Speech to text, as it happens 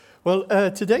Well,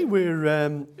 today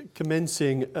we're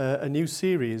commencing a new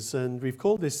series, and we've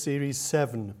called this series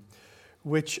 7,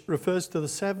 which refers to the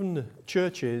 7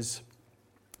 churches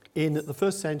in the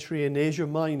first century in Asia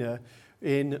Minor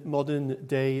in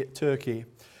modern-day Turkey.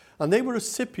 And they were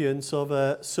recipients of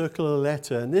a circular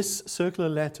letter, and this circular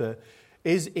letter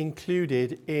is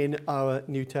included in our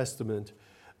New Testament,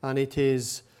 and it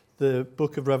is the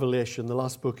book of Revelation, the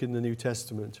last book in the New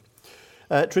Testament.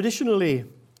 Traditionally,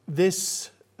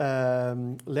 this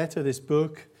letter, this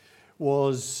book,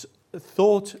 was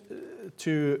thought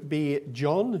to be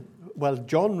John. Well,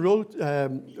 John wrote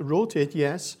it,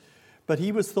 yes, but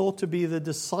he was thought to be the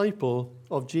disciple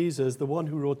of Jesus, the one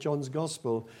who wrote John's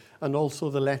Gospel, and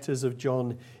also the letters of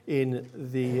John in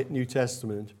the New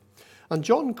Testament. And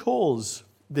John calls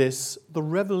this the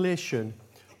revelation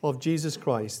of Jesus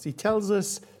Christ. He tells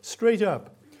us straight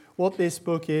up what this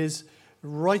book is,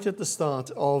 right at the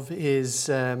start of his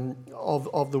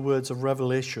of the words of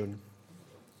Revelation.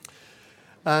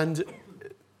 And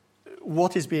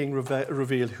what is being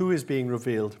revealed? Who is being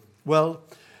revealed? Well,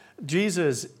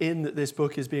 Jesus in this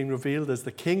book is being revealed as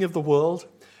the King of the world,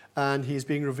 and he's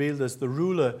being revealed as the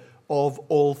ruler of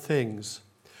all things.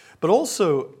 But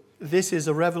also, this is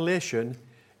a revelation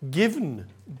given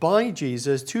by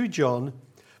Jesus to John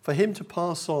for him to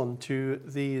pass on to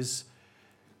these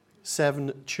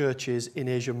 7 churches in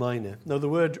Asia Minor. Now, the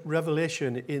word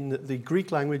revelation in the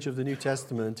Greek language of the New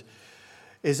Testament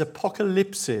is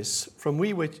apocalypsis, from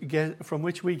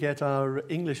which we get our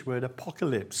English word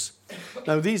apocalypse.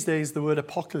 Now, these days, the word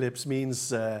apocalypse means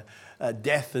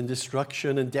death and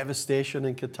destruction and devastation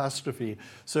and catastrophe.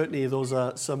 Certainly, those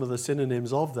are some of the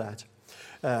synonyms of that.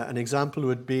 An example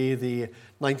would be the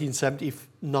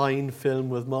 1979 film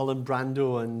with Marlon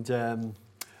Brando and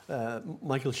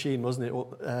Michael Sheen, wasn't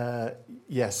it?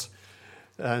 Yes.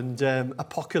 And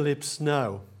Apocalypse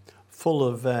Now, full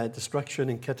of destruction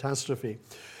and catastrophe.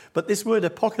 But this word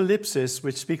apocalypsis,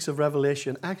 which speaks of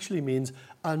revelation, actually means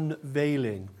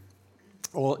unveiling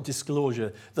or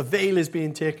disclosure. The veil is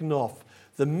being taken off.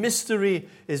 The mystery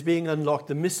is being unlocked.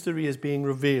 The mystery is being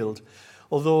revealed.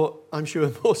 Although I'm sure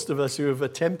most of us who have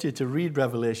attempted to read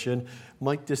Revelation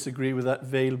might disagree with that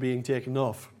veil being taken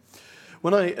off.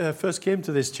 When I first came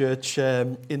to this church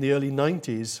in the early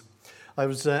 90s, I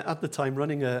was at the time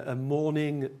running a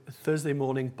Thursday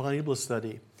morning Bible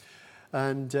study,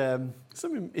 and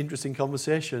some interesting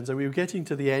conversations. And we were getting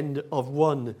to the end of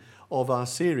one of our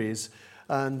series,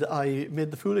 and I made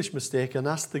the foolish mistake and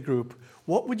asked the group,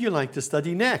 "What would you like to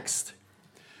study next?"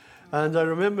 And I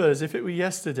remember, as if it were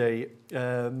yesterday,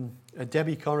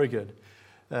 Debbie Corrigan,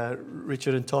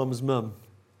 Richard and Tom's mum,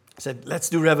 said, "Let's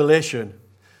do Revelation."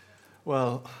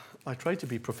 Well, I tried to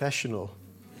be professional.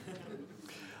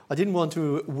 I didn't want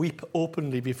to weep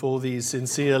openly before these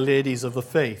sincere ladies of the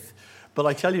faith. But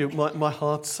I tell you, my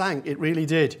heart sank. It really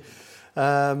did.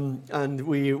 And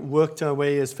we worked our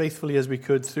way as faithfully as we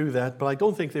could through that. But I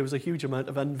don't think there was a huge amount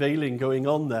of unveiling going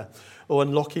on there or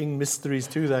unlocking mysteries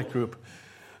to that group.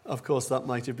 Of course, that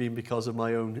might have been because of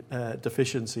my own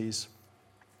deficiencies.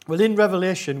 Well, in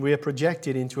Revelation, we are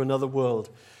projected into another world.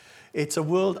 It's a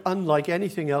world unlike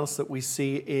anything else that we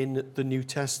see in the New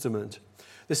Testament.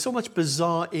 There's so much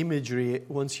bizarre imagery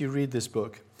once you read this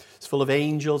book. It's full of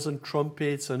angels and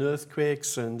trumpets and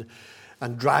earthquakes and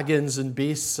dragons and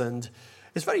beasts, and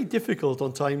it's very difficult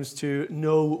on times to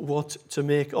know what to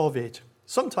make of it.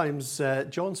 Sometimes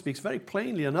John speaks very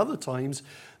plainly, and other times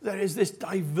there is this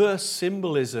diverse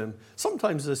symbolism.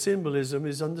 Sometimes the symbolism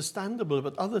is understandable,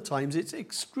 but other times it's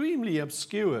extremely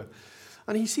obscure.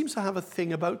 And he seems to have a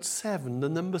thing about 7, the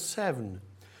number 7.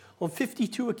 On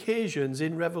 52 occasions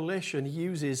in Revelation, he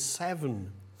uses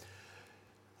 7.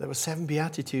 There were 7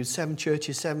 beatitudes, 7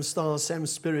 churches, 7 stars, 7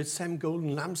 spirits, 7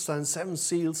 golden lampstands, 7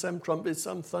 seals, 7 trumpets,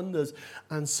 7 thunders,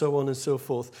 and so on and so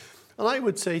forth. And I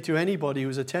would say to anybody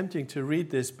who's attempting to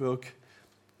read this book,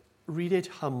 read it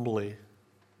humbly.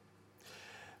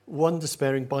 One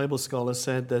despairing Bible scholar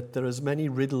said that there are as many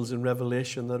riddles in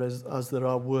Revelation as there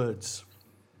are words.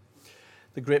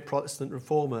 The great Protestant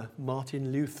reformer,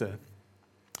 Martin Luther,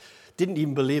 didn't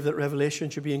even believe that Revelation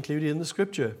should be included in the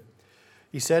Scripture.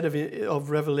 He said of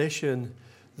Revelation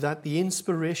that the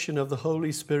inspiration of the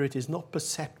Holy Spirit is not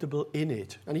perceptible in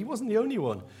it. And he wasn't the only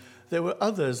one. There were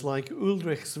others like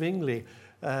Ulrich Zwingli,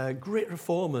 great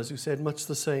reformers who said much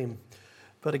the same.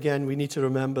 But again, we need to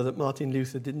remember that Martin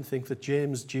Luther didn't think that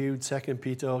James, Jude, 2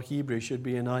 Peter, or Hebrew should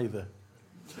be in either.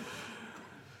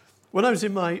 When I was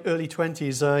in my early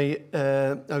 20s,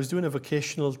 I was doing a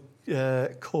vocational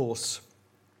course.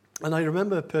 And I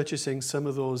remember purchasing some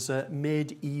of those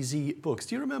Made Easy books.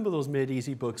 Do you remember those Made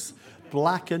Easy books?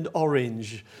 Black and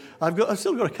orange. I've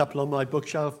still got a couple on my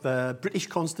bookshelf. British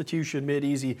Constitution Made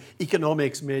Easy,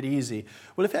 Economics Made Easy.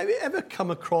 Well, if you ever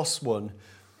come across one,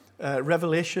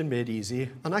 Revelation Made Easy,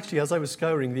 and actually as I was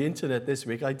scouring the internet this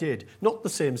week, I did. Not the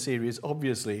same series,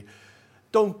 obviously.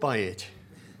 Don't buy it.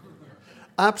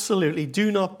 Absolutely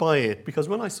do not buy it, because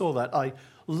when I saw that, I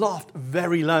laughed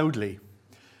very loudly.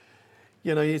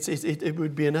 You know, it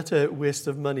would be an utter waste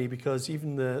of money, because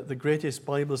even the greatest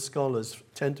Bible scholars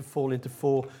tend to fall into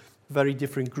four very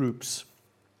different groups.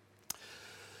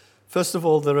 First of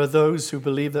all, there are those who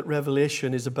believe that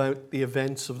Revelation is about the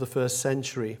events of the first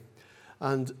century.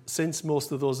 And since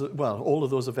most of those, all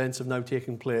of those events have now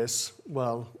taken place,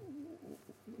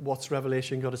 what's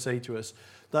Revelation got to say to us?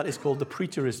 That is called the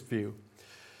preterist view.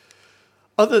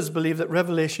 Others believe that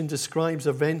Revelation describes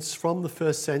events from the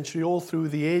first century all through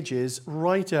the ages,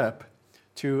 right up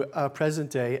to our present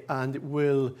day, and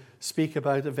will speak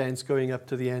about events going up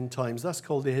to the end times. That's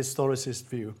called the historicist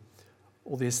view,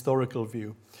 or the historical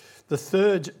view. The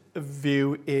third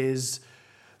view is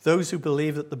those who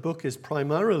believe that the book is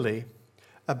primarily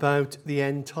about the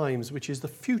end times, which is the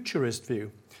futurist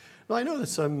view. Now, I know that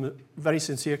some very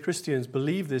sincere Christians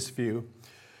believe this view,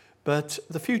 but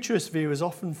the futurist view is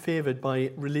often favored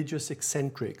by religious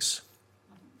eccentrics.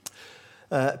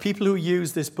 People who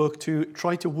use this book to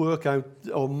try to work out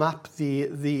or map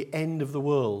the end of the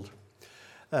world.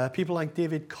 People like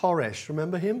David Koresh,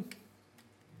 remember him?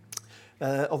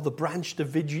 Of the Branch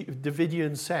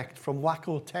Davidian sect from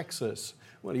Waco, Texas.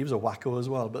 Well, he was a wacko as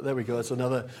well, but there we go.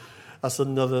 That's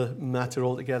another matter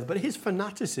altogether. But his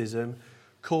fanaticism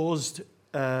caused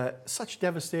such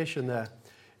devastation there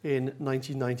in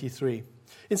 1993.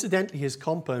 Incidentally, his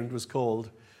compound was called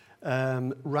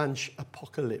Ranch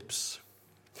Apocalypse.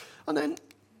 And then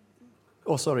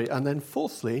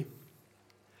fourthly,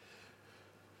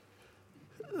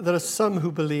 there are some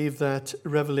who believe that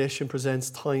Revelation presents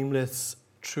timeless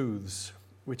truths,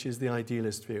 which is the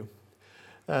idealist view.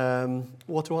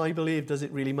 What do I believe? Does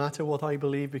it really matter what I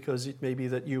believe? Because it may be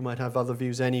that you might have other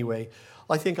views anyway.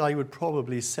 I think I would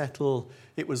probably settle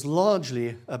it was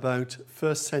largely about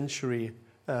first century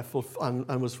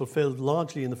and was fulfilled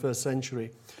largely in the first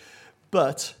century.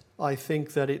 But I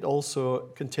think that it also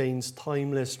contains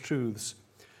timeless truths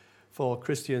for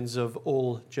Christians of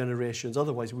all generations.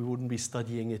 Otherwise, we wouldn't be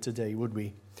studying it today, would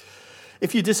we?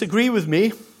 If you disagree with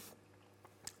me,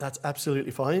 that's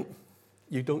absolutely fine.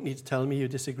 You don't need to tell me you're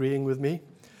disagreeing with me.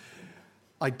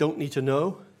 I don't need to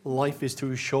know. Life is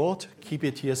too short. Keep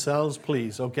it to yourselves,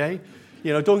 please, okay?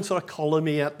 You know, don't sort of collar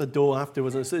me at the door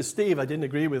afterwards and say, Steve, I didn't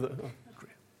agree with it. Oh,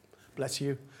 bless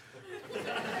you.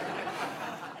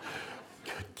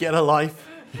 Get a life.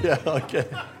 Yeah, okay.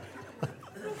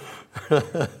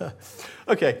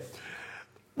 Okay.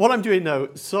 What I'm doing now,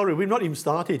 sorry, we've not even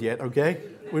started yet, okay?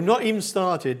 We've not even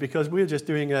started because we're just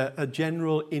doing a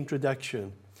general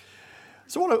introduction.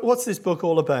 So what's this book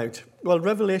all about? Well,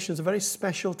 Revelation is a very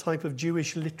special type of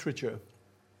Jewish literature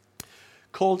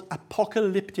called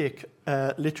apocalyptic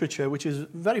literature, which is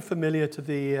very familiar to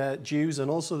the Jews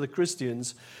and also the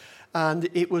Christians. And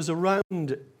it was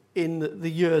around in the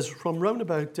years from around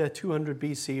about 200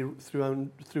 BC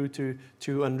through to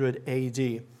 200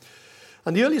 AD.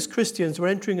 And the earliest Christians were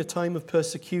entering a time of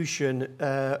persecution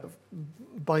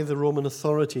by the Roman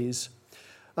authorities.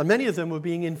 And many of them were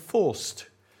being enforced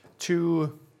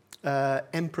to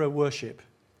emperor worship,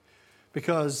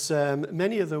 because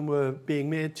many of them were being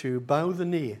made to bow the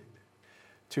knee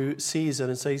to Caesar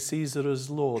and say Caesar is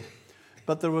Lord.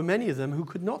 But there were many of them who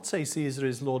could not say Caesar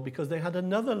is Lord because they had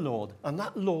another Lord, and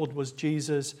that Lord was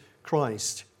Jesus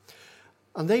Christ.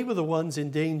 And they were the ones in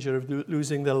danger of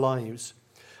losing their lives.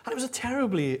 And it was a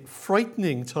terribly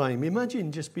frightening time.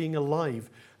 Imagine just being alive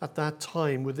at that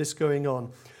time with this going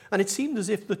on. And it seemed as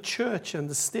if the church and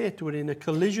the state were in a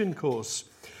collision course.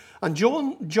 And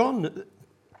John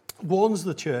warns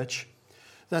the church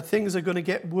that things are going to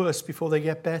get worse before they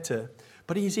get better.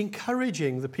 But he's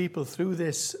encouraging the people through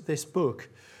this book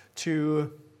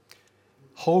to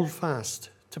hold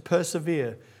fast, to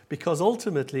persevere, because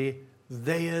ultimately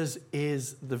theirs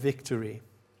is the victory.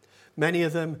 Many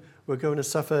of them were going to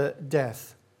suffer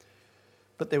death.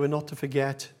 But they were not to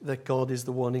forget that God is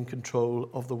the one in control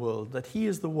of the world, that he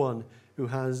is the one who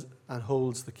has and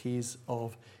holds the keys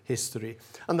of history.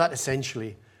 And that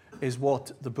essentially is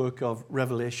what the book of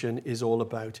Revelation is all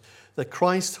about. That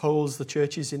Christ holds the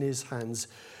churches in his hands,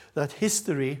 that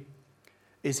history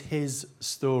is his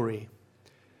story.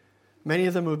 Many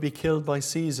of them would be killed by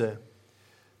Caesar,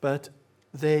 but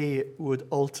they would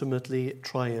ultimately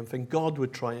triumph, and God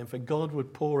would triumph, and God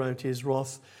would pour out his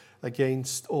wrath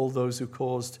against all those who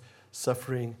caused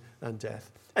suffering and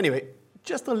death. Anyway,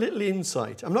 just a little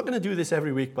insight. I'm not going to do this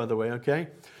every week, by the way, okay?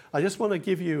 I just want to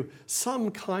give you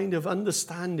some kind of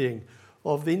understanding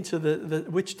of into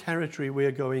which territory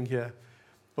we're going here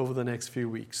over the next few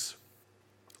weeks.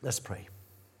 Let's pray.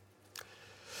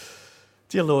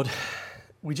 Dear Lord,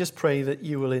 we just pray that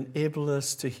you will enable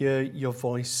us to hear your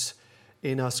voice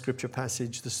in our scripture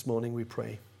passage this morning, we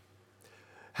pray.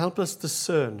 Help us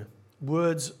discern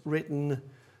words written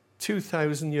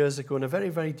 2,000 years ago in a very,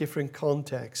 very different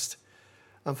context,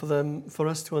 and for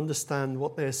us to understand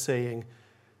what they're saying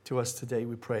to us today,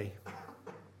 we pray.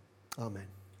 Amen.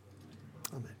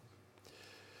 Amen.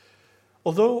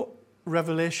 Although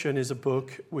Revelation is a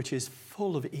book which is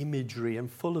full of imagery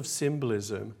and full of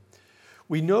symbolism,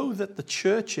 we know that the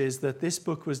churches that this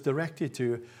book was directed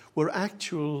to were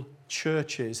actual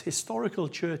churches, historical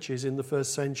churches in the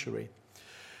first century.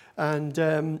 And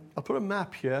I'll put a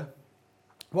map here.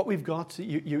 What we've got,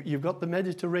 you've got the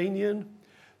Mediterranean,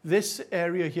 this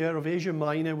area here of Asia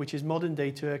Minor, which is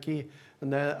modern-day Turkey,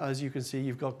 and there, as you can see,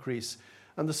 you've got Greece.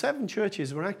 And the 7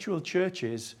 churches were actual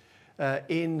churches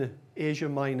in Asia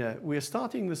Minor. We're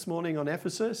starting this morning on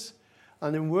Ephesus,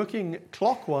 and then working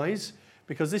clockwise,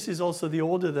 because this is also the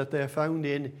order that they're found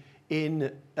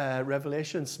in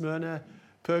Revelation. Smyrna,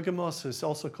 Pergamos is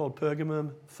also called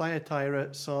Pergamum,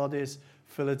 Thyatira, Sardis,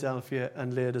 Philadelphia,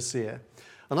 and Laodicea.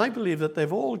 And I believe that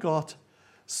they've all got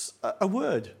a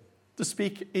word to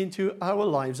speak into our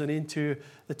lives and into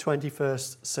the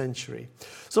 21st century.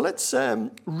 So let's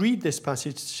read this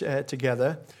passage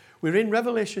together. We're in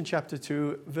Revelation chapter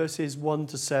 2, verses 1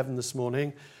 to 7 this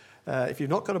morning. If you've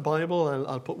not got a Bible,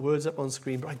 I'll put words up on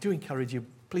screen, but I do encourage you,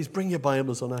 please bring your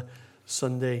Bibles on a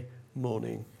Sunday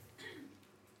morning.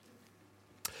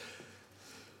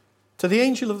 To the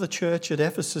angel of the church at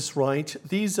Ephesus write,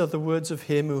 these are the words of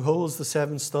him who holds the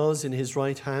 7 stars in his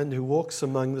right hand, who walks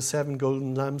among the 7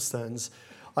 golden lampstands.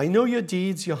 I know your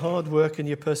deeds, your hard work, and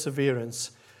your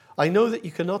perseverance. I know that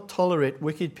you cannot tolerate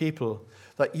wicked people,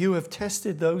 that you have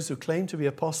tested those who claim to be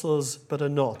apostles but are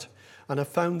not, and have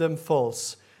found them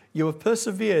false. You have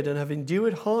persevered and have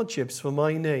endured hardships for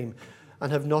my name,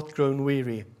 and have not grown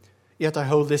weary. Yet I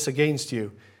hold this against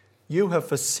you. You have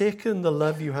forsaken the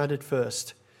love you had at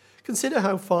first. Consider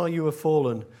how far you have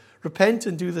fallen. Repent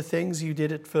and do the things you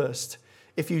did at first.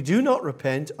 If you do not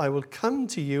repent, I will come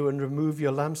to you and remove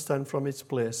your lampstand from its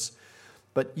place.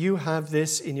 But you have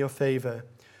this in your favor.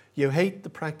 You hate the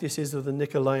practices of the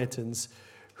Nicolaitans,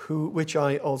 which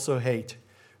I also hate.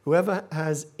 Whoever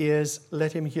has ears,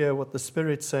 let him hear what the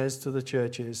Spirit says to the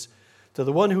churches. To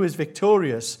the one who is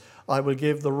victorious, I will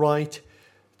give the right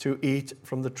to eat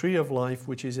from the tree of life,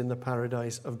 which is in the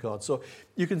paradise of God. So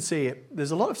you can see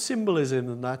there's a lot of symbolism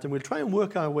in that, and we'll try and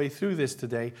work our way through this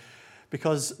today,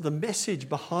 because the message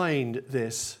behind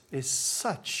this is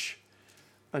such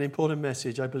an important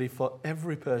message, I believe, for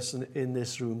every person in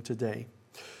this room today.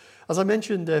 As I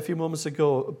mentioned a few moments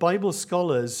ago, Bible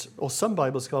scholars, or some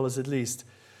Bible scholars at least,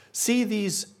 see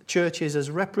these churches as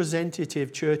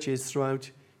representative churches throughout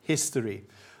history.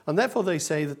 And therefore they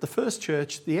say that the first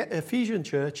church, the Ephesian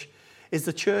church, is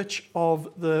the church of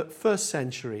the first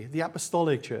century, the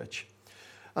apostolic church.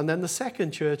 And then the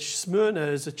second church, Smyrna,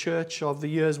 is a church of the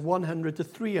years 100 to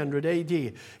 300 AD.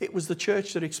 It was the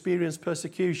church that experienced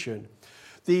persecution.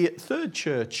 The third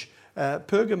church,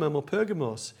 Pergamum or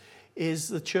Pergamos, is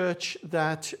the church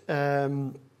that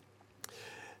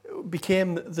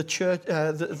became the church,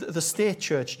 the state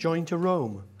church joined to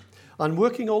Rome. And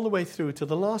working all the way through to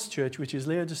the last church, which is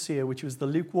Laodicea, which was the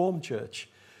lukewarm church,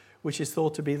 which is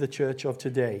thought to be the church of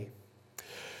today.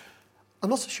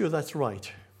 I'm not so sure that's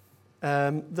right.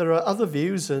 There are other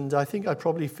views, and I think I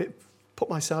probably put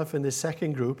myself in this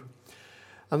second group,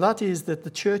 and that is that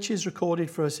the churches recorded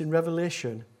for us in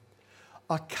Revelation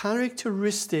are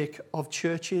characteristic of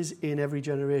churches in every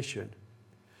generation.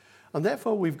 And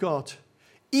therefore we've got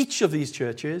each of these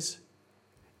churches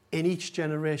in each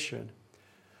generation.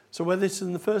 So whether it's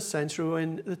in the first century or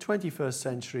in the 21st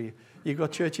century, you've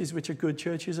got churches which are good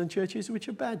churches and churches which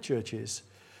are bad churches.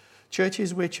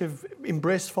 Churches which have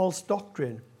embraced false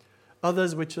doctrine,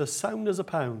 others which are sound as a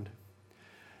pound.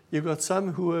 You've got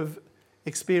some who have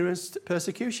experienced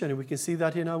persecution, and we can see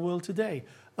that in our world today.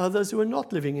 Others who are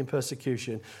not living in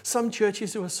persecution. Some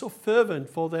churches who are so fervent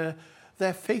for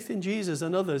their faith in Jesus,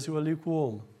 and others who are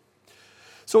lukewarm.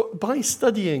 So by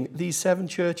studying these 7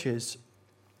 churches,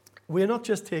 we're not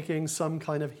just taking some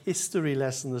kind of history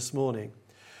lesson this morning,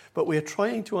 but we're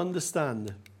trying to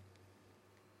understand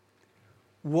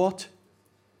what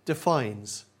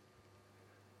defines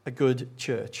a good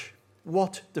church.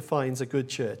 What defines a good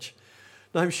church?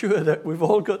 Now, I'm sure that we've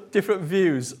all got different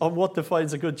views on what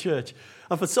defines a good church.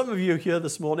 And for some of you here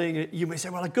this morning, you may say,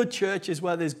 well, a good church is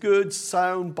where there's good,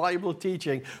 sound Bible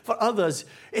teaching. For others,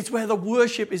 it's where the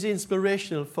worship is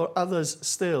inspirational. For others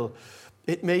still,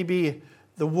 it may be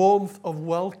the warmth of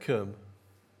welcome.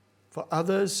 For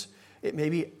others, it may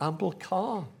be ample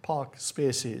car park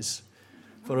spaces.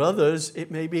 For others,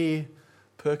 it may be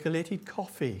percolated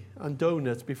coffee and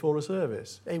donuts before a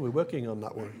service. Hey, we're working on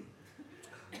that one.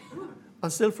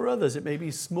 And still for others, it may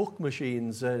be smoke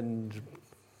machines and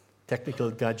technical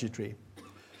gadgetry.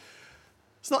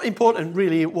 It's not important,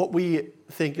 really, what we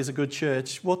think is a good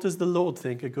church. What does the Lord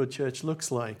think a good church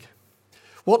looks like?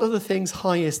 What are the things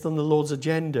highest on the Lord's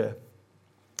agenda?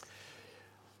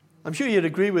 I'm sure you'd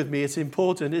agree with me, it's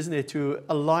important, isn't it, to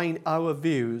align our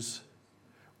views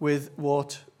with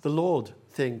what the Lord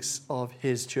thinks of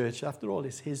his church. After all,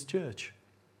 it's his church.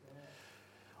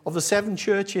 Of the 7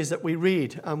 churches that we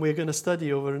read and we're going to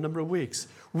study over a number of weeks,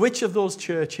 which of those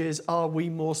churches are we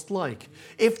most like?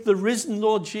 If the risen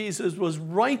Lord Jesus was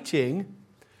writing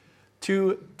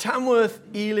to Tamworth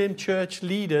Elim church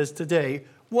leaders today,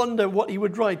 wonder what he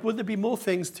would write. Would there be more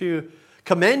things to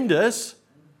commend us,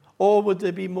 or would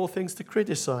there be more things to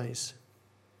criticize?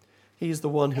 He's the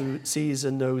one who sees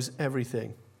and knows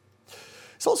everything.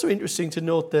 It's also interesting to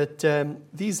note that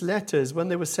these letters, when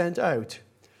they were sent out,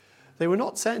 they were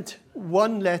not sent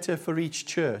one letter for each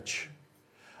church.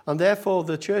 And therefore,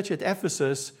 the church at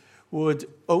Ephesus would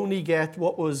only get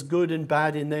what was good and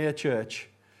bad in their church.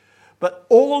 But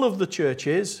all of the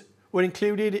churches were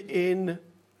included in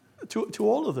to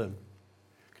all of them.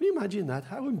 Can you imagine that?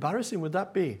 How embarrassing would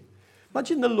that be?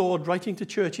 Imagine the Lord writing to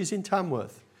churches in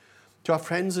Tamworth, to our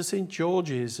friends at St.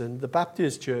 George's and the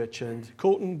Baptist Church and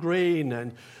Courton Green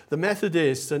and the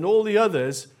Methodists and all the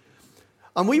others.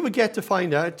 And we would get to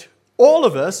find out, all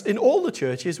of us, in all the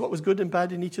churches, what was good and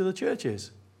bad in each of the churches.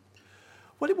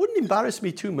 Well, it wouldn't embarrass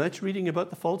me too much reading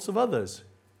about the faults of others.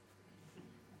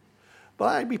 But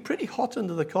I'd be pretty hot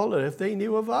under the collar if they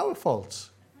knew of our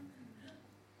faults.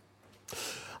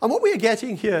 And what we are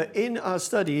getting here in our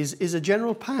studies is a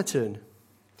general pattern.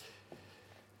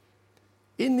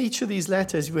 In each of these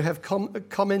letters, we have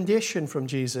commendation from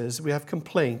Jesus, we have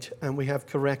complaint, and we have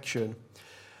correction.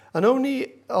 And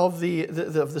only of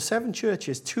the 7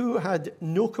 churches, 2 had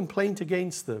no complaint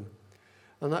against them.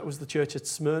 And that was the church at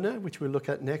Smyrna, which we'll look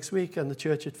at next week, and the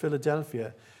church at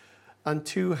Philadelphia. And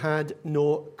 2 had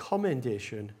no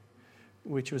commendation,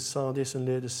 which was Sardis and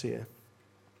Laodicea.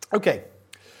 Okay.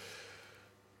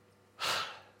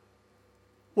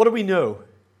 What do we know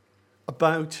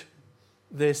about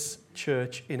this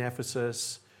church in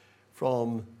Ephesus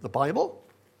from the Bible?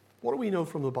 What do we know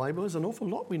from the Bible? There's an awful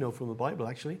lot we know from the Bible,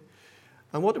 actually.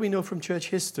 And what do we know from church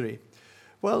history?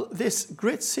 Well, this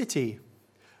great city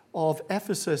of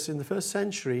Ephesus in the first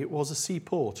century was a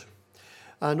seaport.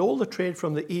 And all the trade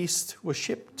from the east was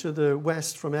shipped to the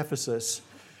west from Ephesus.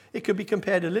 It could be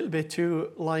compared a little bit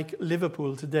to like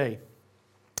Liverpool today.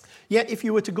 Yet, if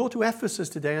you were to go to Ephesus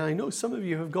today, and I know some of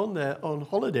you have gone there on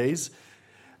holidays,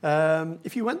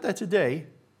 if you went there today,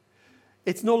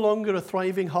 it's no longer a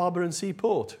thriving harbour and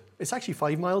seaport. It's actually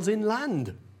 5 miles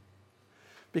inland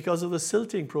because of the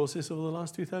silting process over the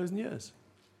last 2,000 years.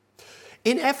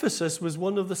 In Ephesus was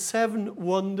one of the 7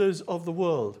 wonders of the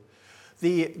world.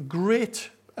 The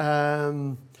great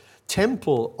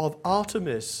temple of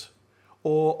Artemis,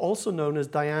 or also known as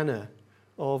Diana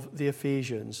of the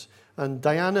Ephesians. And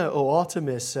Diana, or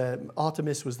Artemis,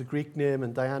 Artemis was the Greek name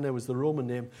and Diana was the Roman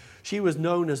name. She was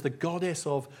known as the goddess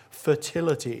of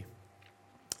fertility.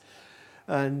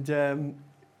 And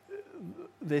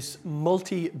this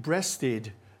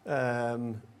multi-breasted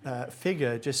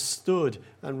figure just stood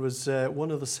and was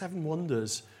one of the 7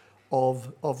 wonders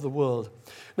of the world.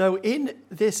 Now, in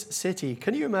this city,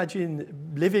 can you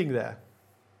imagine living there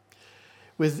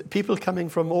with people coming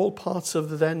from all parts of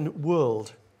the then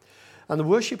world? And the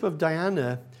worship of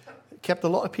Diana kept a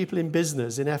lot of people in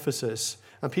business in Ephesus,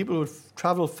 and people would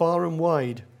travel far and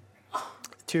wide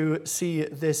to see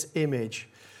this image.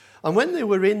 And when they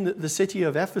were in the city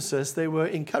of Ephesus, they were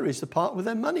encouraged to part with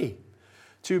their money,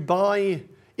 to buy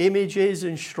images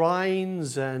and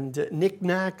shrines and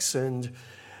knickknacks and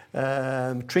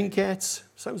trinkets.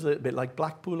 Sounds a little bit like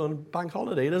Blackpool on bank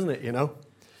holiday, doesn't it, you know?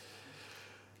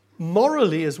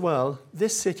 Morally as well,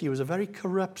 this city was a very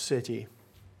corrupt city.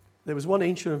 There was one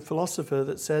ancient philosopher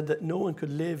that said that no one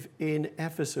could live in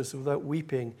Ephesus without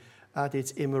weeping at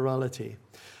its immorality.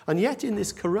 And yet in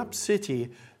this corrupt city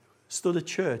stood a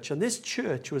church, and this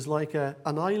church was like an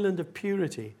island of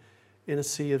purity in a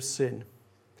sea of sin.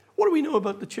 What do we know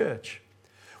about the church?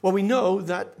 Well, we know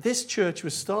that this church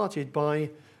was started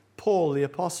by Paul the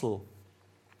Apostle.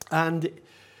 And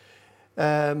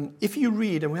if you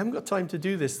read, and we haven't got time to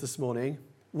do this morning,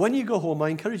 when you go home, I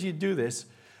encourage you to do this.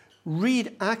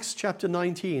 Read Acts chapter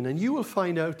 19, and you will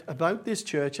find out about this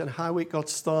church and how it got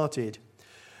started.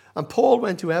 And Paul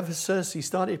went to Ephesus. He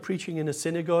started preaching in a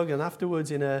synagogue and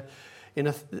afterwards in a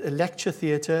lecture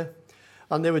theatre.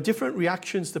 And there were different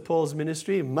reactions to Paul's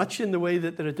ministry, much in the way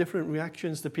that there are different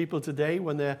reactions to people today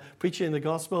when they're preaching the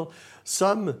gospel.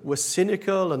 Some were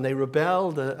cynical and they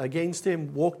rebelled against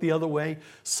him, walked the other way.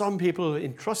 Some people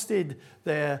entrusted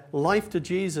their life to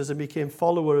Jesus and became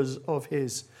followers of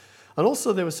his. And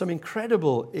also there were some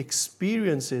incredible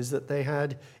experiences that they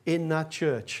had in that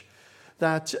church.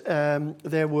 That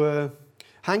there were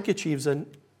handkerchiefs and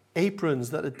aprons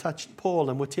that had touched Paul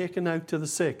and were taken out to the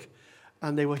sick.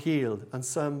 And they were healed. And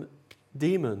some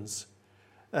demons,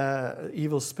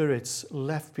 evil spirits,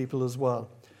 left people as well.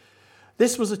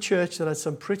 This was a church that had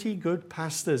some pretty good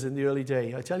pastors in the early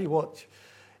day. I tell you what,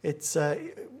 it's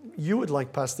you would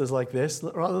like pastors like this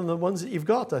rather than the ones that you've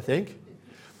got, I think.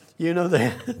 You know,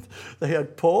 they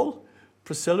had Paul,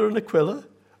 Priscilla and Aquila,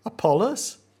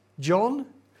 Apollos, John,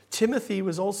 Timothy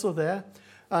was also there.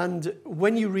 And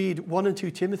when you read 1 and 2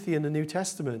 Timothy in the New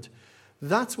Testament,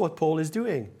 that's what Paul is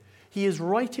doing. He is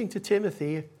writing to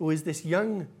Timothy, who is this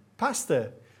young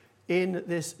pastor in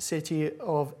this city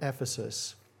of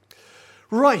Ephesus.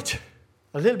 Right,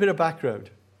 a little bit of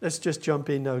background. Let's just jump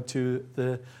in now to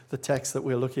the text that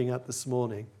we're looking at this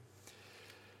morning.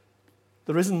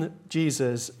 The risen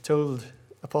Jesus told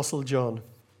Apostle John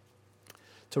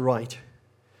to write,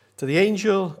 "To the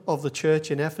angel of the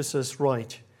church in Ephesus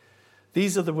write,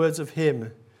 these are the words of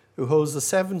him who holds the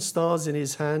 7 stars in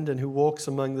his hand and who walks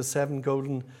among the 7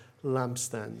 golden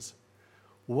lampstands."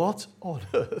 What on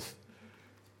earth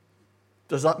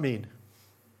does that mean?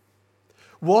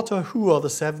 What or who are the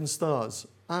 7 stars?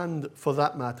 And for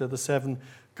that matter, the 7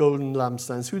 golden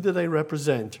lampstands. Who do they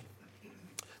represent?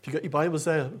 If you've got your Bibles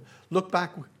there, look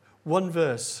back one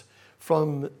verse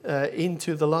from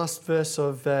into the last verse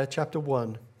of chapter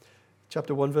 1.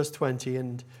 Chapter 1, verse 20,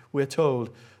 and we're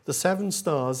told, the 7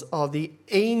 stars are the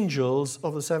angels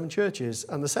of the 7 churches,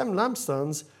 and the 7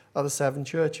 lampstands are the 7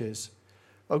 churches.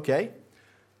 Okay,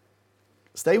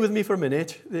 stay with me for a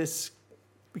minute. This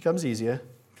becomes easier.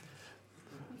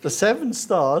 The 7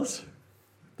 stars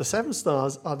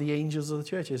are the angels of the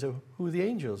churches. So who are the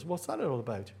angels? What's that all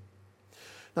about?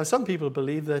 Now, some people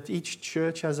believe that each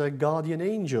church has a guardian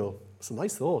angel. It's a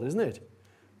nice thought, isn't it?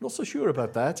 Not so sure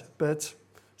about that, but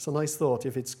it's a nice thought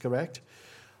if it's correct.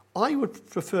 I would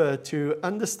prefer to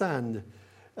understand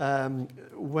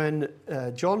when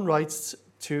John writes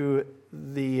to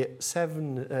the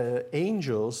 7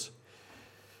 angels,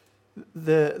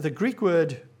 the Greek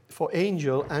word for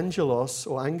angel, angelos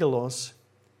or angelos,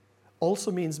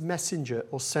 also means messenger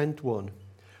or sent one.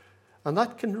 And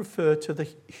that can refer to the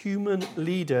human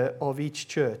leader of each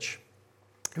church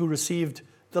who received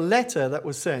the letter that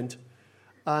was sent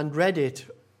and read it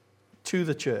to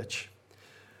the church.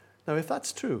 Now, if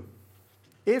that's true,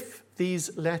 if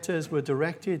these letters were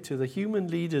directed to the human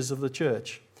leaders of the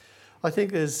church, I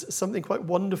think there's something quite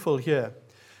wonderful here,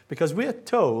 because we're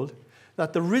told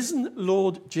that the risen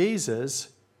Lord Jesus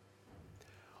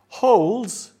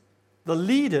holds the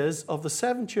leaders of the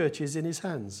 7 churches in his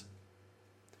hands.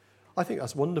 I think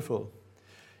that's wonderful.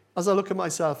 As I look at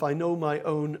myself, I know my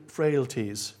own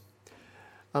frailties,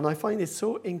 and I find it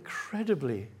so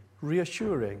incredibly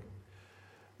reassuring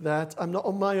that I'm not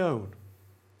on my own,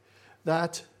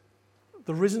 that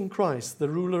the risen Christ, the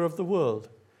ruler of the world,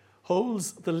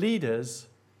 holds the leaders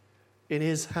in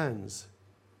his hands,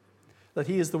 that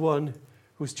he is the one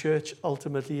whose church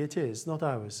ultimately it is, not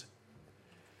ours.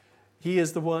 He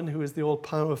is the one who is the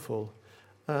all-powerful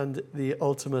and the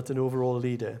ultimate and overall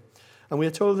leader. And we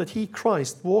are told that he,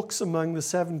 Christ, walks among the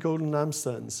 7 golden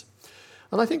lampstands.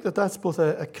 And I think that that's both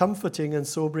a comforting and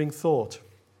sobering thought.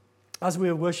 As we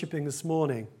are worshipping this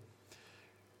morning,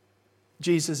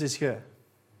 Jesus is here.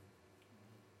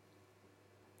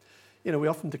 You know, we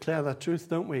often declare that truth,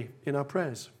 don't we, in our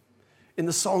prayers, in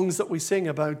the songs that we sing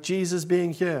about Jesus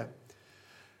being here.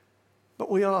 But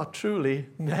we are truly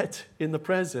met in the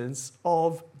presence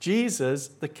of Jesus,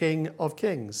 the King of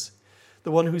Kings,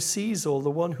 the one who sees all,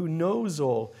 the one who knows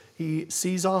all. He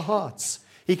sees our hearts.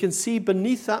 He can see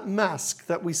beneath that mask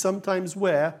that we sometimes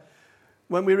wear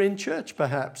when we're in church,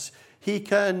 perhaps. He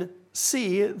can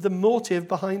see the motive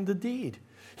behind the deed.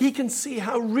 He can see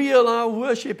how real our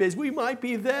worship is. We might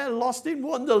be there lost in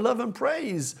wonder, love, and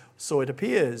praise, so it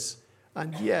appears.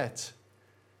 And yet,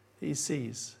 he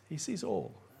sees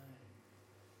all.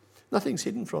 Nothing's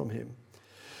hidden from him.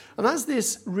 And as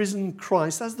the risen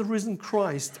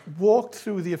Christ walked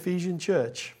through the Ephesian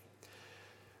church,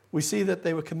 We see that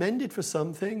they were commended for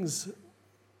some things.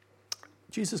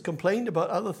 Jesus complained about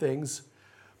other things,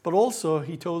 but also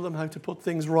he told them how to put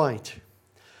things right.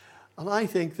 And I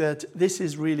think that this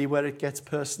is really where it gets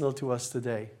personal to us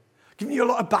today. Giving you a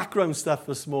lot of background stuff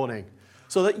this morning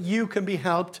so that you can be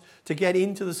helped to get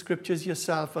into the scriptures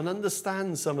yourself and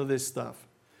understand some of this stuff.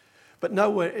 But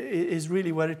now is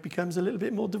really where it becomes a little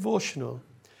bit more devotional.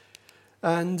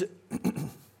 And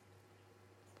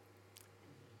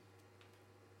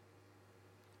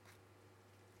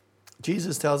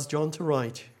Jesus tells John to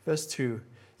write, verse 2,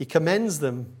 he commends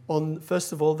them on,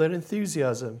 first of all, their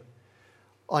enthusiasm.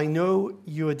 I know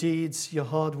your deeds, your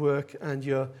hard work, and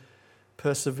your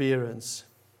perseverance.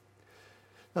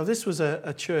 Now, this was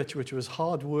a church which was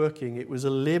hard-working. It was a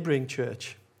laboring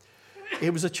church.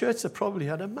 It was a church that probably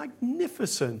had a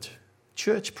magnificent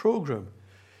church program.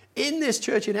 In this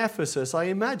church in Ephesus, I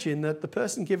imagine that the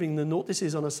person giving the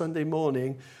notices on a Sunday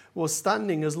morning was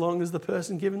standing as long as the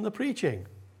person giving the preaching.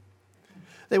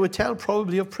 They would tell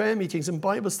probably of prayer meetings and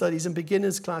Bible studies and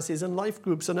beginners classes and life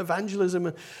groups and evangelism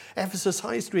and Ephesus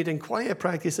High Street and choir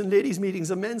practice and ladies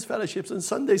meetings and men's fellowships and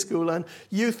Sunday school and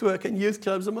youth work and youth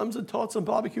clubs and mums and tots and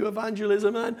barbecue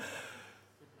evangelism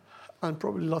and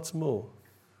probably lots more.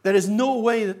 There is no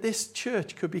way that this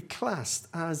church could be classed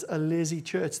as a lazy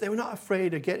church. They were not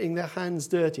afraid of getting their hands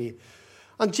dirty.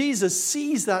 And Jesus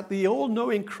sees that, the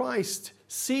all-knowing Christ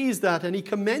sees that, and he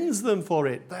commends them for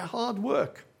it, their hard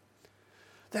work,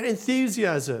 their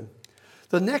enthusiasm.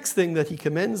 The next thing that he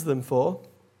commends them for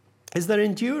is their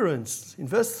endurance. In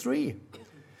verse 3,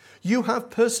 you have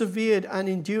persevered and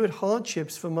endured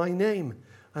hardships for my name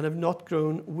and have not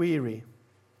grown weary.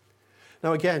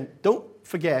 Now again, don't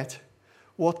forget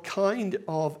what kind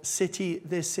of city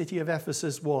this city of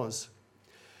Ephesus was.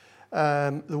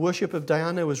 The worship of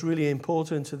Diana was really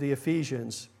important to the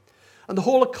Ephesians. And the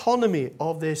whole economy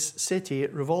of this city,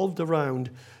 it revolved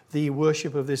around the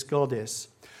worship of this goddess.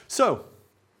 So,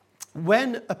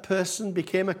 when a person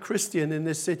became a Christian in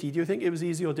this city, do you think it was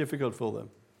easy or difficult for them?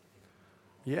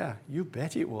 Yeah, you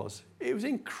bet it was. It was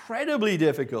incredibly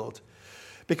difficult.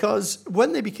 Because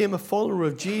when they became a follower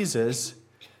of Jesus,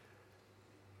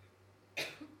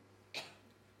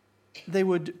 they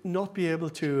would not be able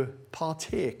to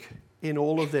partake in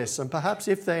all of this. And perhaps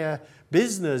if their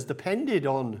business depended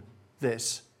on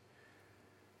this,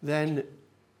 then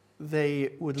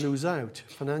they would lose out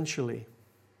financially.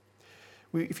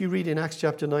 If you read in Acts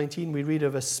chapter 19, we read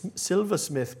of a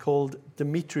silversmith called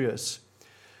Demetrius.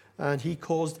 And he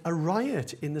caused a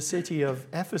riot in the city of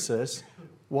Ephesus.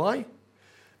 Why?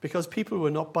 Because people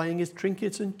were not buying his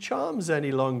trinkets and charms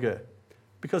any longer.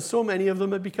 Because so many of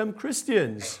them had become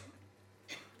Christians.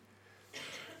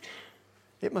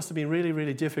 It must have been really,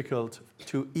 really difficult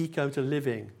to eke out a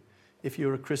living if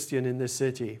you're a Christian in this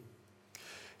city.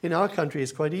 In our country,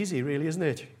 it's quite easy, really, isn't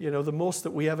it? You know, the most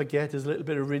that we ever get is a little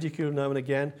bit of ridicule now and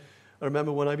again. I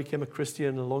remember when I became a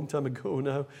Christian a long time ago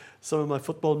now, some of my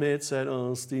football mates said,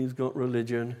 oh, Steve's got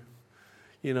religion.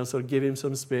 You know, so give him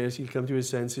some space. He'll come to his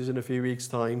senses in a few weeks'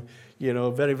 time. You know,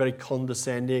 very, very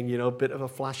condescending, you know, a bit of a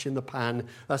flash in the pan.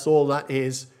 That's all that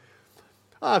is.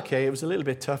 Okay, it was a little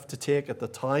bit tough to take at the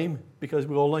time because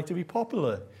we all like to be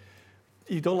popular.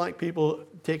 You don't like people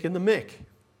taking the mick.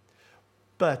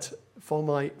 But for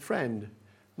my friend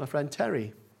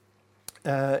Terry,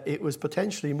 it was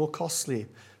potentially more costly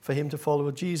for him to follow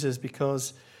Jesus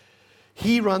because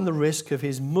he ran the risk of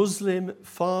his Muslim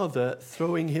father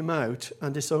throwing him out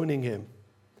and disowning him.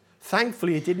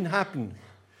 Thankfully, it didn't happen,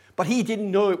 but he didn't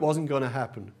know it wasn't going to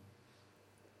happen.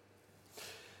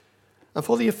 And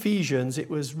for the Ephesians, it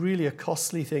was really a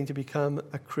costly thing to become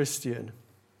a Christian.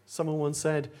 Someone once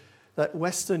said that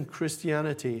Western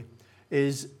Christianity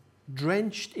is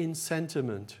drenched in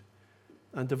sentiment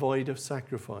and devoid of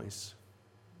sacrifice.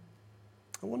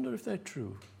 I wonder if they're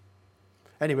true.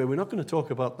 Anyway, we're not going to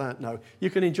talk about that now. You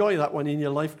can enjoy that one in your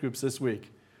life groups this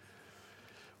week.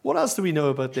 What else do we know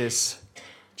about this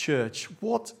church?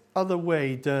 What other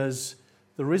way does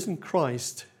the risen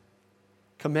Christ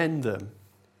commend them?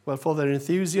 Well, for their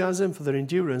enthusiasm, for their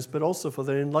endurance, but also for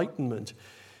their enlightenment.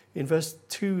 In verse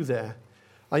 2 there,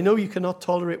 I know you cannot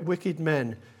tolerate wicked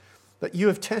men, but you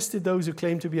have tested those who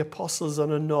claim to be apostles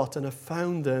and are not, and have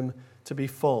found them to be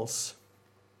false.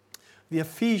 The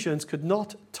Ephesians could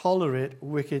not tolerate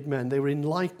wicked men. They were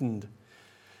enlightened.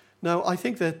 Now, I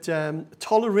think that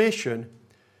toleration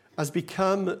has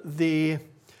become the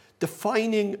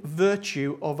defining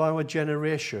virtue of our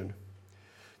generation.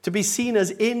 To be seen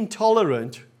as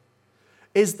intolerant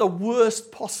is the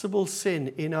worst possible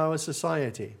sin in our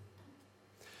society.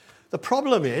 The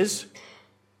problem is,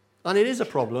 and it is a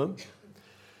problem,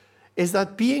 is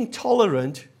that being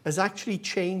tolerant has actually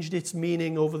changed its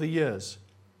meaning over the years.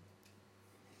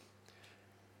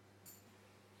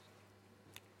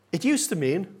 It used to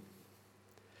mean,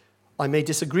 I may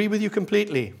disagree with you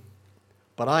completely,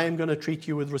 but I am going to treat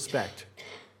you with respect. I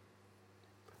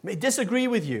may disagree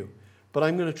with you, but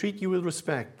I'm going to treat you with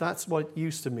respect. That's what it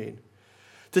used to mean.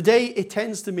 Today, it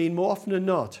tends to mean, more often than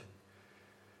not,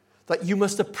 that you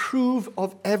must approve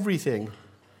of everything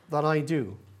that I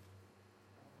do.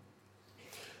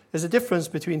 There's a difference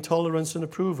between tolerance and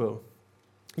approval.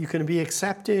 You can be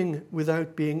accepting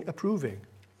without being approving.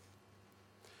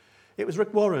 It was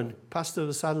Rick Warren, pastor of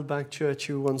the Saddleback Church,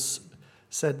 who once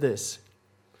said this: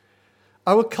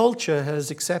 "Our culture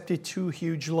has accepted two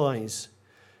huge lies.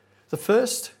 The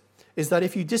first is that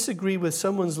if you disagree with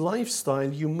someone's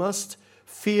lifestyle, you must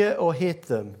fear or hate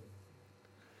them.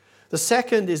 The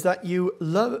second is that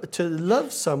to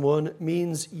love someone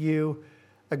means you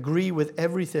agree with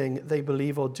everything they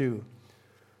believe or do.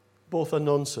 Both are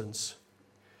nonsense.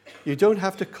 You don't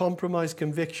have to compromise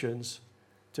convictions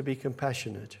to be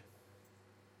compassionate."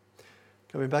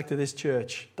 Coming back to this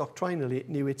church, doctrinally it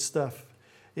knew its stuff.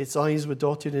 Its I's were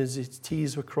dotted and its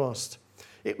T's were crossed.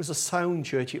 It was a sound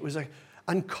church. It was an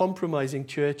uncompromising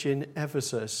church in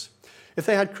Ephesus. If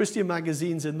they had Christian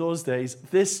magazines in those days,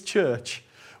 this church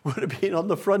would have been on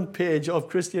the front page of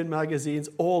Christian magazines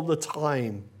all the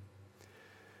time.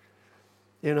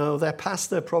 You know, their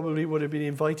pastor probably would have been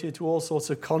invited to all sorts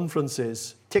of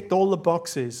conferences, ticked all the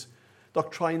boxes: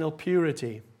 doctrinal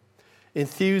purity,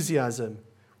 enthusiasm,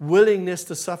 willingness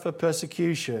to suffer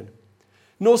persecution.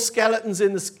 No skeletons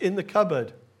in the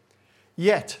cupboard.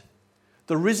 Yet,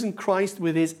 the risen Christ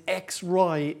with his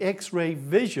X-ray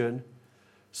vision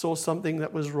saw something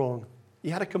that was wrong.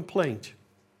 He had a complaint.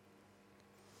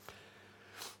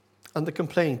 And the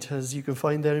complaint, as you can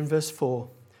find there in verse 4,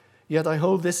 "Yet I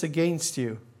hold this against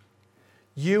you.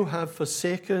 You have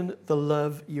forsaken the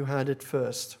love you had at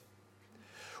first."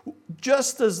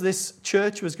 Just as this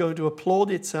church was going to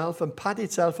applaud itself and pat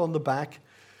itself on the back,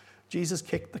 Jesus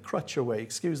kicked the crutch away.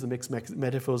 Excuse the mixed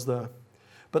metaphors there.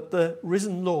 But the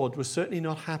risen Lord was certainly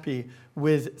not happy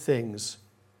with things.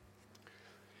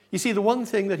 You see, the one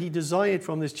thing that he desired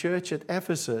from this church at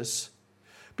Ephesus,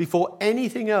 before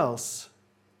anything else,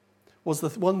 was the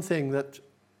one thing that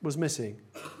was missing.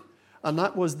 And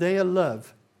that was their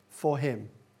love for him.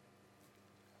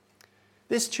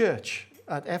 This church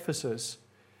at Ephesus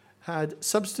had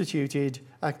substituted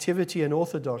activity and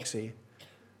orthodoxy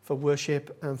for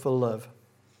worship and for love.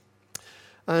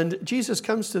 And Jesus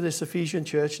comes to this Ephesian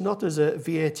church not as a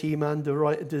VAT man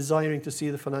desiring to see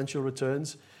the financial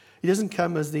returns. He doesn't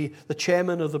come as the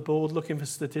chairman of the board looking for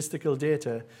statistical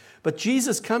data. But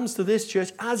Jesus comes to this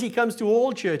church, as he comes to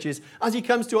all churches, as he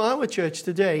comes to our church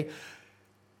today,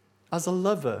 as a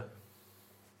lover.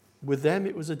 With them,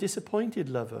 it was a disappointed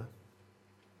lover.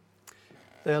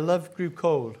 Their love grew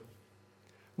cold.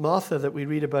 Martha, that we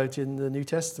read about in the New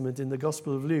Testament, in the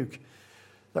Gospel of Luke,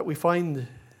 that we find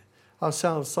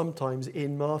ourselves sometimes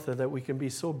in Martha, that we can be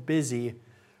so busy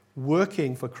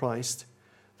working for Christ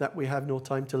that we have no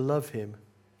time to love him.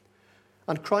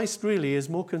 And Christ really is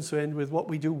more concerned with what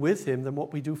we do with him than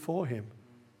what we do for him.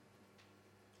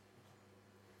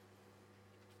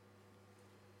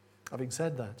 Having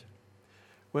said that,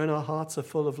 when our hearts are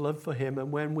full of love for him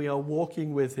and when we are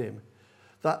walking with him,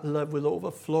 that love will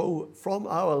overflow from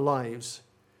our lives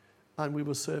and we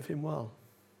will serve him well.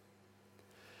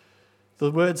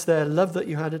 The words there, "love that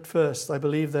you had at first," I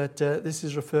believe that this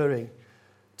is referring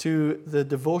to the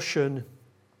devotion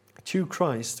to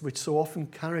Christ, which so often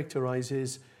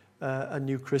characterizes a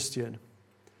new Christian.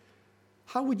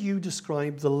 How would you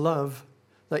describe the love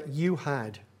that you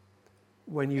had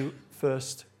when you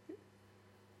first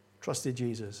trusted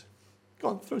Jesus? Go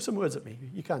on, throw some words at me.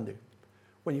 You can do.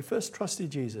 When you first trusted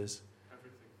Jesus.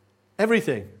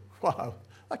 Everything. Wow,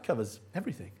 that covers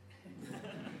everything.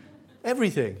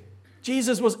 Everything.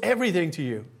 Jesus was everything to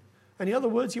you. Any other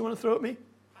words you want to throw at me?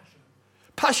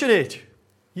 Passionate.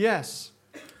 Yes.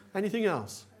 Anything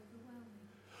else?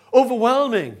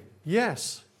 Overwhelming.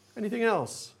 Yes. Anything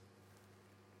else?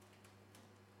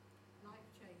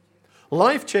 Life-changing.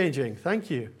 Life-changing.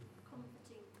 Thank you.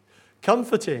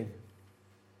 Comforting.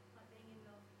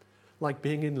 Like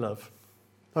being in love.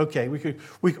 Okay, we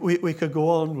could go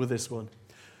on with this one.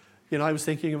 You know, I was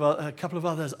thinking about a couple of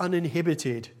others.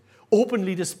 Uninhibited.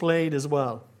 Openly displayed as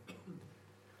well.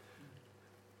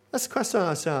 Let's question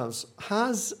ourselves.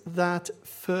 Has that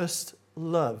first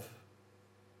love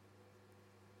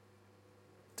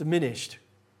diminished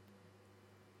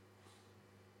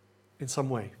in some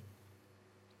way?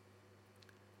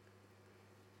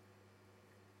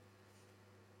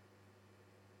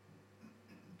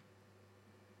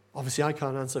 Obviously, I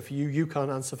can't answer for you, you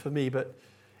can't answer for me, but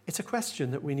it's a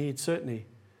question that we need certainly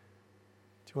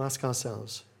to ask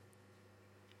ourselves.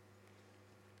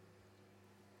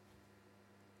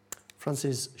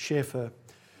 Francis Schaeffer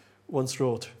once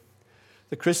wrote,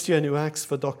 "The Christian who acts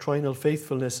for doctrinal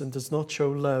faithfulness and does not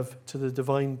show love to the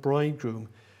divine bridegroom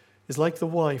is like the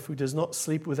wife who does not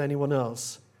sleep with anyone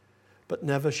else, but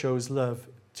never shows love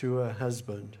to her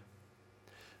husband."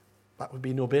 That would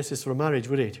be no basis for a marriage,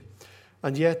 would it?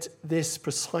 And yet, this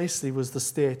precisely was the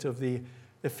state of the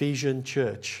Ephesian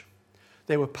church.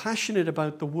 They were passionate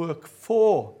about the work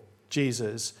for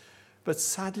Jesus, but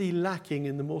sadly lacking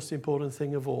in the most important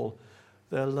thing of all,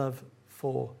 their love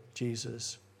for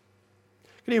Jesus.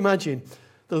 Can you imagine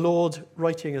the Lord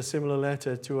writing a similar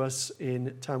letter to us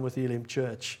in Tamworth Elim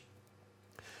Church?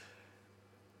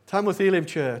 Tamworth Elim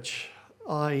Church,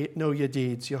 I know your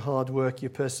deeds, your hard work, your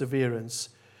perseverance,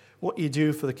 what you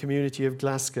do for the community of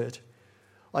Glasgow.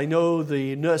 I know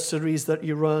the nurseries that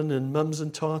you run and mums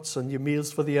and tots and your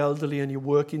meals for the elderly and your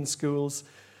work in schools.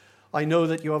 I know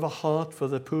that you have a heart for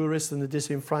the poorest and the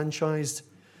disenfranchised.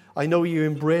 I know you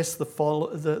embrace the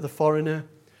foreigner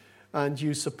and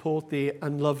you support the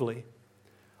unlovely.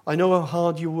 I know how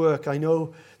hard you work. I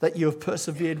know that you have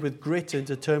persevered with grit and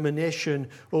determination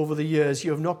over the years.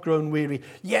 You have not grown weary.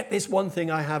 Yet this one thing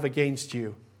I have against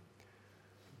you.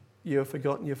 You have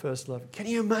forgotten your first love. Can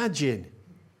you imagine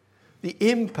the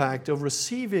impact of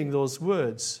receiving those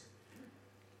words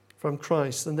from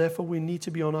Christ? And therefore we need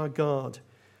to be on our guard.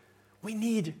 We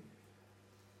need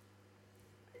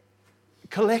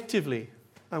collectively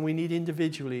and we need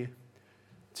individually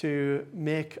to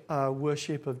make our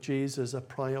worship of Jesus a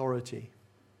priority,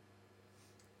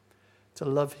 to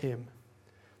love him,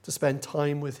 to spend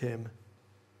time with him.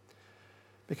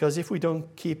 Because if we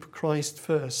don't keep Christ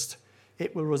first,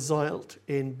 it will result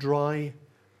in dry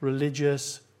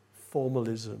religious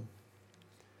formalism.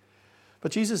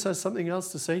 But Jesus has something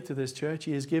else to say to this church.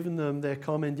 He has given them their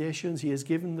commendations. He has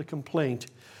given the complaint.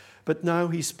 But now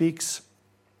he speaks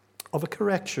of a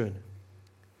correction.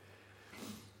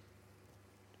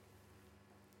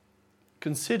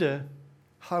 Consider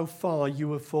how far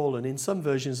you have fallen. In some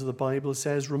versions of the Bible it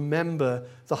says, remember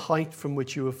the height from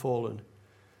which you have fallen.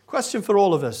 Question for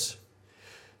all of us.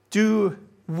 Do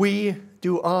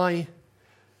I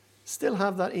still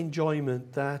have that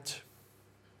enjoyment, that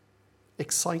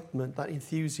excitement, that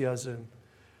enthusiasm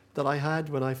that I had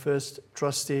when I first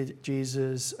trusted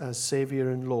Jesus as Savior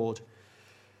and Lord?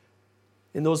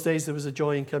 In those days there was a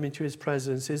joy in coming to his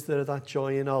presence. Is there that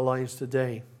joy in our lives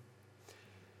today?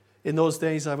 In those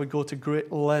days I would go to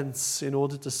great lengths in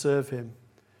order to serve him.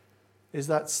 Is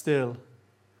that still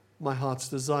my heart's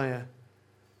desire?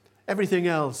 Everything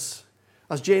else,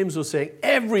 as James was saying,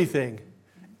 everything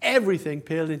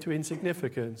paled into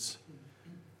insignificance.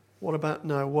 What about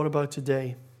now? What about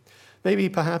today? Maybe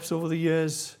perhaps over the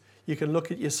years you can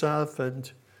look at yourself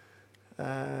and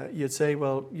you'd say,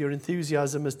 well, your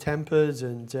enthusiasm is tempered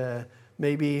and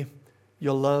maybe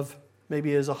your love,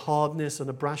 maybe there's a hardness and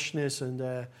a brashness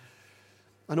and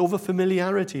an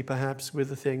over-familiarity perhaps with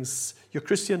the things. Your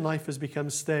Christian life has become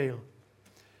stale.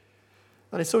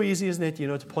 And it's so easy, isn't it,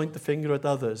 to point the finger at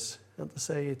others and to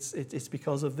say it's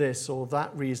because of this or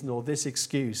that reason or this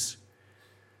excuse.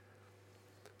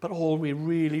 But all we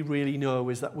really, really know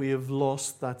is that we have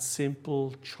lost that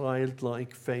simple,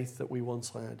 childlike faith that we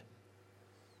once had.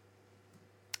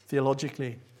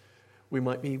 Theologically, we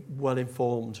might be well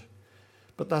informed,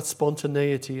 but that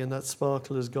spontaneity and that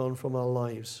sparkle has gone from our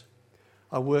lives.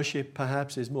 Our worship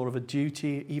perhaps is more of a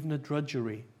duty, even a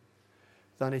drudgery,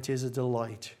 than it is a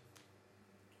delight.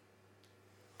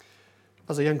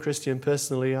 As a young Christian,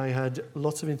 personally, I had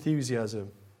lots of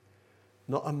enthusiasm,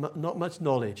 not much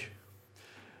knowledge.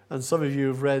 And some of you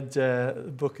have read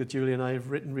a book that Julie and I have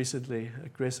written recently,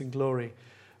 Grace and Glory,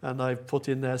 and I've put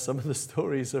in there some of the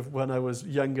stories of when I was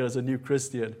younger as a new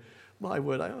Christian. My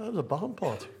word, I was a barn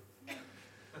pot.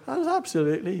 I was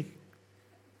absolutely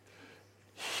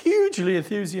hugely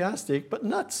enthusiastic, but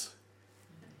nuts.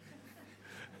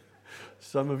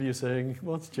 Some of you saying,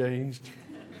 what's changed?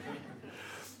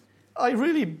 I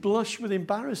really blush with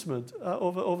embarrassment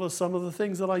over some of the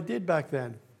things that I did back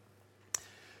then.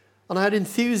 And I had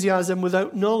enthusiasm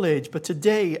without knowledge. But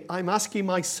today I'm asking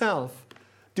myself,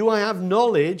 do I have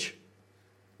knowledge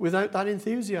without that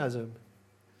enthusiasm?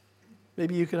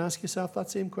 Maybe you can ask yourself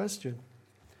that same question.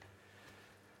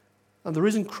 And the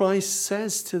reason Christ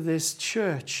says to this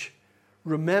church,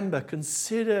 remember,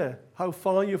 consider how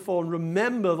far you've fallen,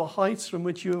 remember the heights from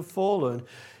which you have fallen.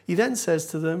 He then says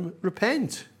to them,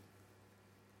 repent.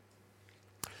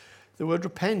 The word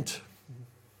repent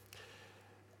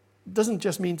It doesn't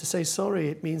just mean to say sorry.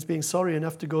 It means being sorry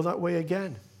enough to go that way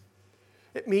again.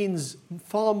 It means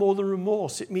far more than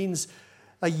remorse. It means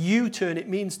a U-turn. It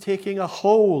means taking a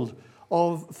hold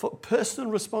of personal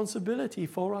responsibility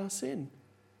for our sin.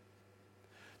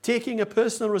 Taking a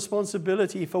personal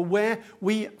responsibility for where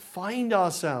we find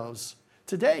ourselves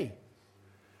today.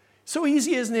 So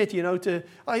easy, isn't it, to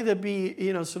either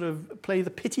be, sort of play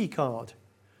the pity card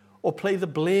or play the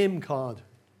blame card.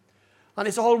 And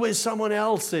it's always someone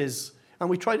else's. And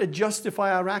we try to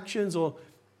justify our actions or...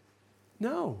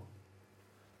 No.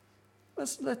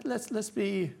 Let's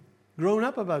be grown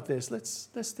up about this.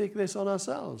 Let's take this on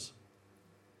ourselves.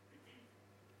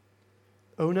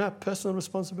 Own up, personal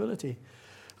responsibility.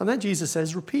 And then Jesus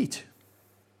says, repeat.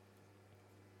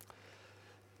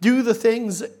 Do the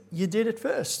things you did at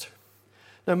first.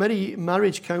 Now, many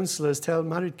marriage counselors tell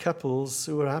married couples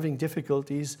who are having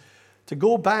difficulties to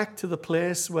go back to the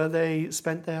place where they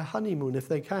spent their honeymoon if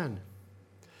they can.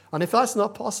 And if that's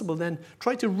not possible, then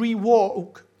try to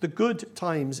rewalk the good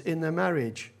times in their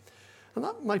marriage. And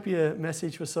that might be a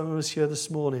message for some of us here this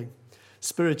morning,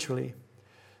 spiritually,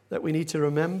 that we need to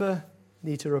remember,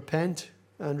 need to repent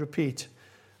and repeat.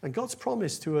 And God's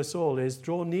promise to us all is,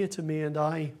 draw near to me and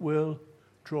I will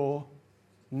draw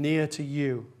near to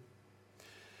you.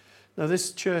 Now,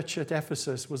 this church at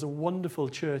Ephesus was a wonderful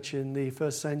church in the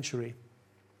first century.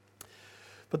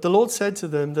 But the Lord said to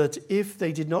them that if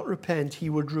they did not repent, he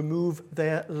would remove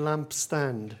their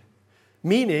lampstand,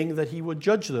 meaning that he would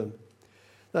judge them,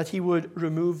 that he would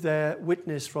remove their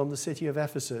witness from the city of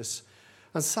Ephesus.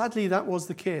 And sadly, that was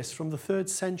the case. From the 3rd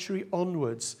century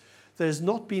onwards, there's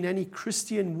not been any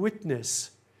Christian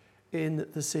witness in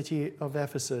the city of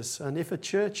Ephesus. And if a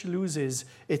church loses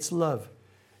its love,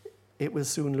 it will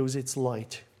soon lose its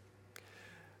light.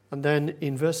 And then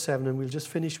in verse 7, and we'll just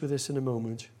finish with this in a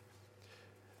moment,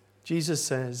 Jesus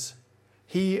says,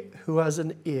 he who has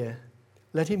an ear,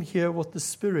 let him hear what the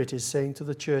Spirit is saying to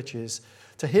the churches.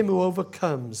 To him who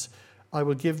overcomes, I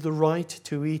will give the right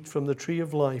to eat from the tree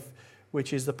of life,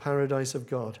 which is the paradise of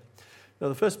God. Now,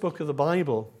 the first book of the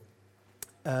Bible,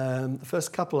 the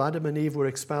first couple, Adam and Eve, were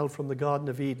expelled from the Garden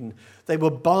of Eden. They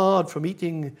were barred from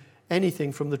eating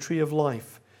anything from the tree of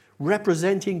life,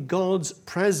 representing God's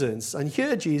presence. And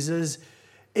here Jesus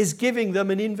is giving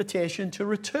them an invitation to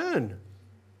return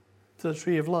to the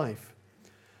tree of life,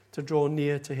 to draw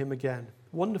near to him again.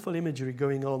 Wonderful imagery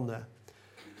going on there.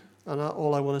 And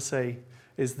all I want to say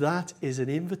is that is an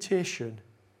invitation,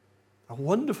 a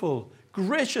wonderful,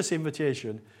 gracious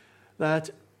invitation that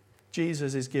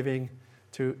Jesus is giving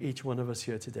to each one of us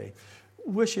here today.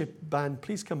 Worship band,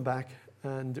 please come back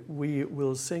and we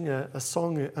will sing a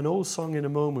song, an old song in a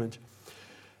moment.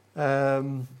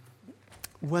 When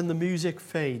the music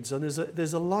fades. And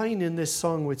there's a line in this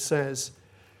song which says,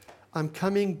 I'm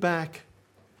coming back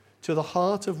to the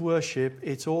heart of worship.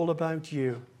 It's all about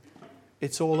you.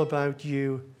 It's all about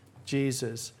you,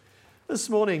 Jesus. This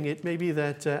morning, it may be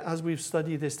that as we've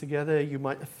studied this together, you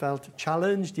might have felt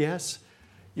challenged, yes.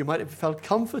 You might have felt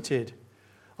comforted.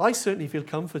 I certainly feel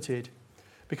comforted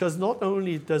because not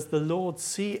only does the Lord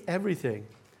see everything,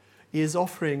 he is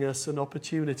offering us an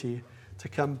opportunity to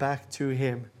come back to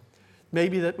him.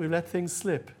 Maybe that we let things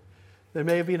slip. There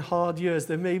may have been hard years.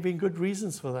 There may have been good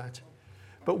reasons for that.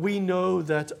 But we know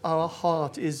that our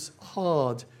heart is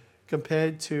hard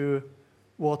compared to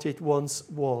what it once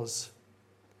was.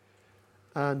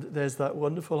 And there's that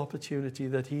wonderful opportunity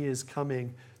that he is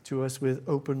coming to us with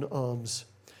open arms.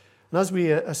 And as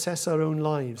we assess our own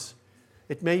lives,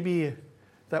 it may be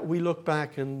that we look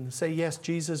back and say, yes,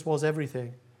 Jesus was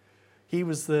everything. He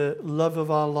was the love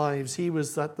of our lives. He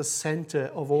was at the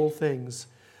center of all things.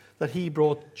 That he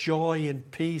brought joy and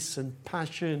peace and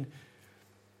passion.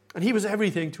 And he was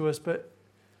everything to us, but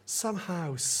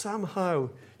somehow,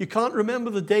 you can't remember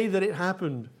the day that it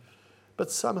happened, but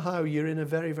somehow you're in a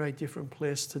very, very different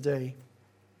place today.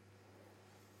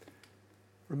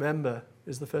 Remember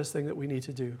is the first thing that we need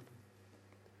to do.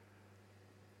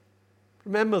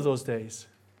 Remember those days.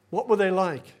 What were they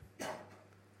like?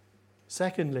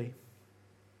 Secondly,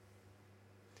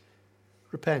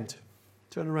 repent.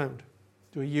 Turn around.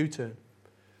 Do a U-turn.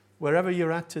 Wherever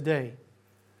you're at today,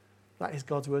 that is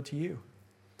God's word to you.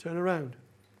 Turn around.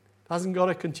 It hasn't got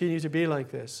to continue to be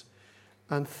like this.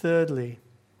 And thirdly,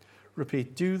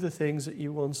 repeat. Do the things that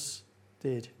you once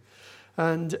did.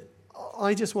 And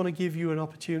I just want to give you an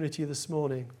opportunity this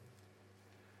morning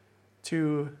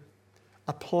to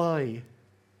apply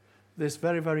this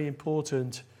very, very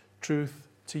important truth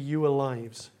to your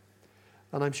lives.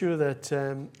 And I'm sure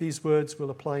that these words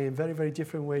will apply in very, very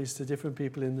different ways to different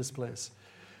people in this place.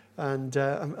 And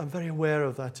I'm very aware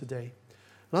of that today.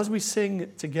 And as we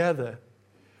sing together,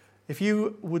 If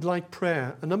you would like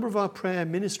prayer, a number of our prayer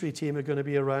ministry team are going to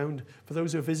be around. For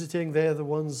those who are visiting, they're the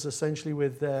ones essentially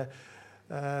with their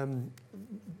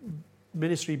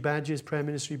ministry badges, prayer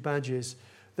ministry badges.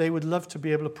 They would love to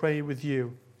be able to pray with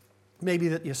you. Maybe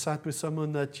that you sat with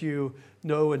someone that you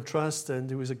know and trust and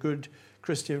who is a good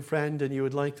Christian friend and you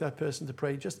would like that person to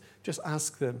pray. Just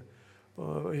ask them.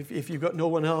 Or if you've got no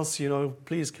one else,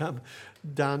 please come.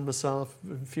 Dan, myself,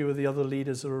 and a few of the other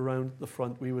leaders are around the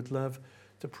front. We would love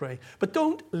to pray. But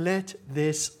don't let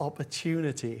this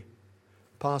opportunity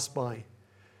pass by.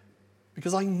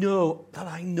 Because I know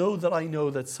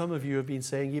that some of you have been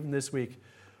saying, even this week,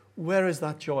 where is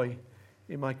that joy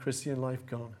in my Christian life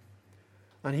gone?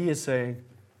 And he is saying,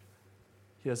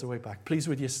 here's a way back. Please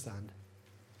would you stand?